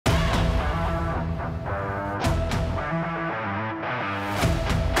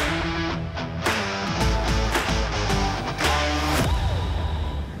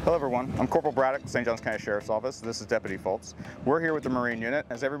everyone. I'm Corporal Braddock, St. Johns County Sheriff's Office. This is Deputy Foltz. We're here with the Marine Unit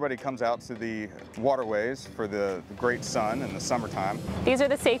as everybody comes out to the waterways for the great sun in the summertime. These are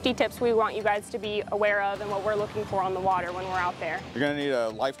the safety tips we want you guys to be aware of and what we're looking for on the water when we're out there. You're going to need a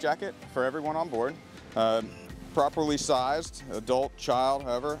life jacket for everyone on board, properly sized, adult, child,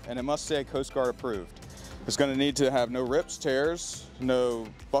 however, and it must say Coast Guard approved. It's going to need to have no rips, tears, no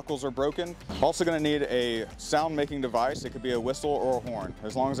buckles are broken. Also going to need a sound-making device. It could be a whistle or a horn,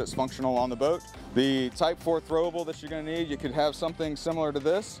 as long as it's functional on the boat. The Type 4 throwable that you're going to need, you could have something similar to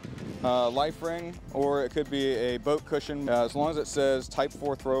this, life ring, or it could be a boat cushion. As long as it says Type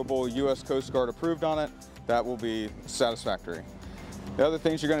 4 throwable, U.S. Coast Guard approved on it, that will be satisfactory. The other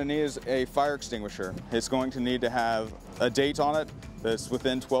things you're going to need is a fire extinguisher. It's going to need to have a date on it that's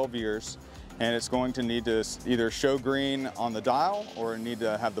within 12 years. And it's going to need to either show green on the dial or need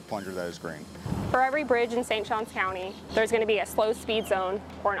to have the plunger that is green. For every bridge in St. Johns County, there's going to be a slow speed zone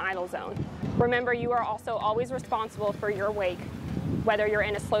or an idle zone. Remember, you are also always responsible for your wake, whether you're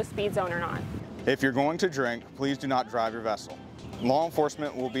in a slow speed zone or not. If you're going to drink, please do not drive your vessel. Law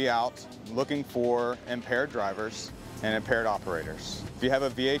enforcement will be out looking for impaired drivers and impaired operators. If you have a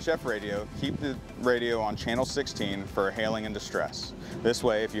VHF radio, keep the radio on channel 16 for hailing in distress. This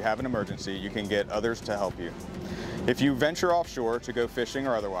way, if you have an emergency, you can get others to help you. If you venture offshore to go fishing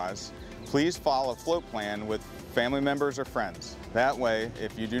or otherwise, please file a float plan with family members or friends. That way,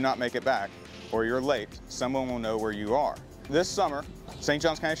 if you do not make it back or you're late, someone will know where you are. This summer, St.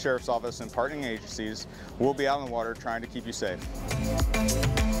 Johns County Sheriff's Office and partnering agencies will be out on the water trying to keep you safe.